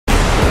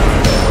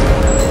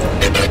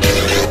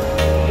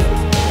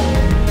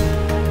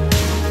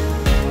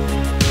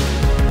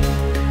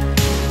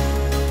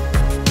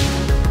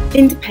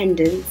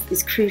Independence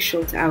is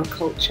crucial to our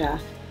culture.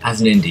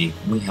 As an indie,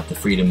 we have the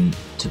freedom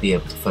to be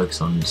able to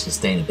focus on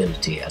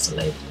sustainability as a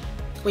label.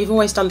 We've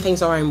always done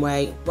things our own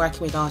way,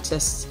 working with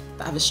artists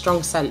that have a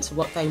strong sense of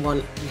what they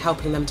want and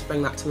helping them to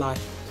bring that to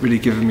life. Really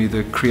given me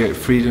the creative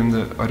freedom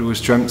that I'd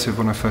always dreamt of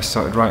when I first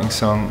started writing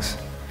songs.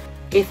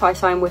 If I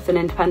sign with an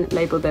independent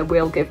label, they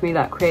will give me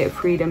that creative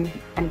freedom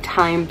and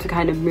time to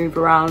kind of move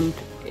around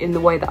in the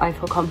way that I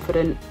feel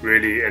confident.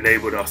 Really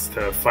enabled us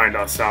to find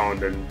our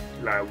sound and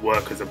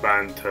work as a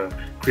band to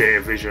create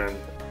a vision.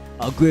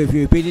 I agree with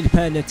you. Being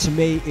independent to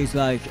me is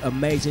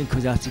amazing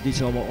because I have to do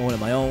it all on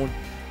my own.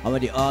 I'm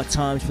at the hard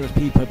times for the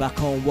people back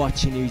home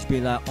watching who's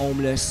been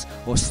homeless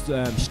or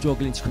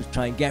struggling to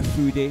try and get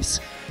through this.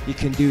 You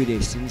can do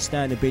this.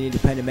 Understand that being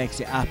independent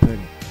makes it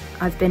happen.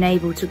 I've been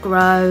able to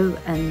grow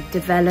and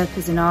develop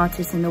as an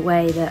artist in a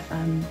way that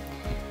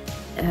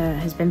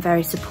has been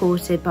very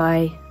supported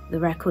by the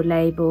record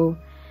label.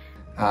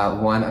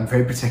 One, I'm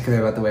very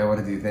particular about the way I want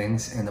to do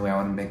things and the way I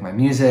want to make my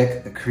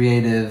music, the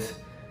creative,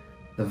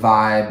 the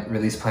vibe,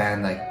 release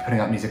plan,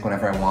 putting out music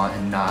whenever I want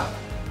and not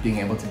being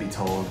able to be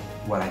told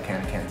what I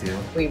can and can't do.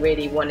 We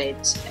really wanted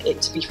it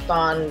to be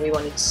fun. We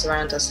wanted to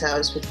surround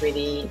ourselves with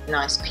really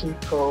nice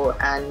people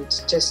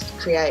and just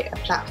create a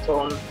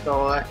platform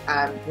for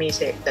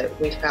music that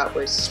we felt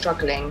was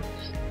struggling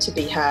to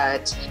be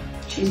heard.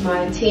 Choose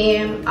my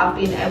team. I've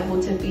been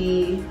able to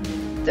be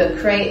the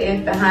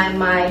creative behind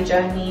my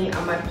journey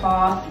and my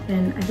path.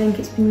 And I think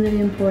it's been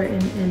really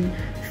important in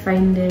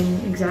finding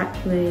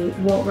exactly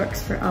what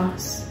works for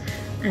us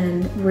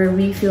and where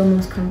we feel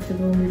most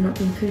comfortable. We've not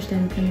been pushed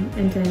into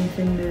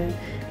anything that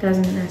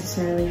doesn't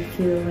necessarily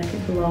feel like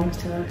it belongs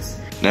to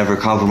us. Never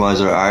compromise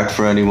our art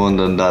for anyone,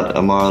 and that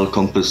a moral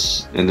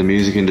compass in the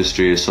music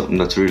industry is something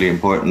that's really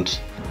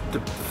important. The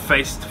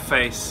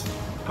face-to-face,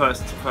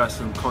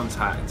 person-to-person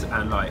contact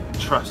and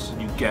trust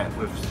you get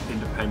with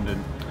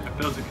independent, it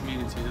builds a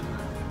community, doesn't it?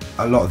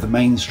 A lot of the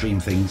mainstream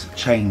things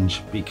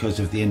change because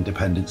of the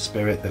independent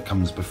spirit that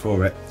comes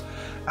before it,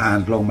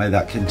 and long may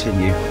that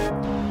continue.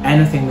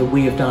 Anything that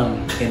we have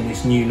done in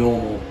this new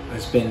normal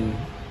has been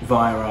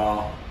via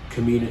our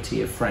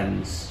community of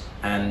friends,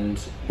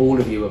 and all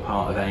of you are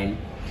part of AIM,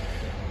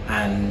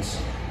 and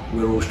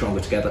we're all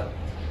stronger together.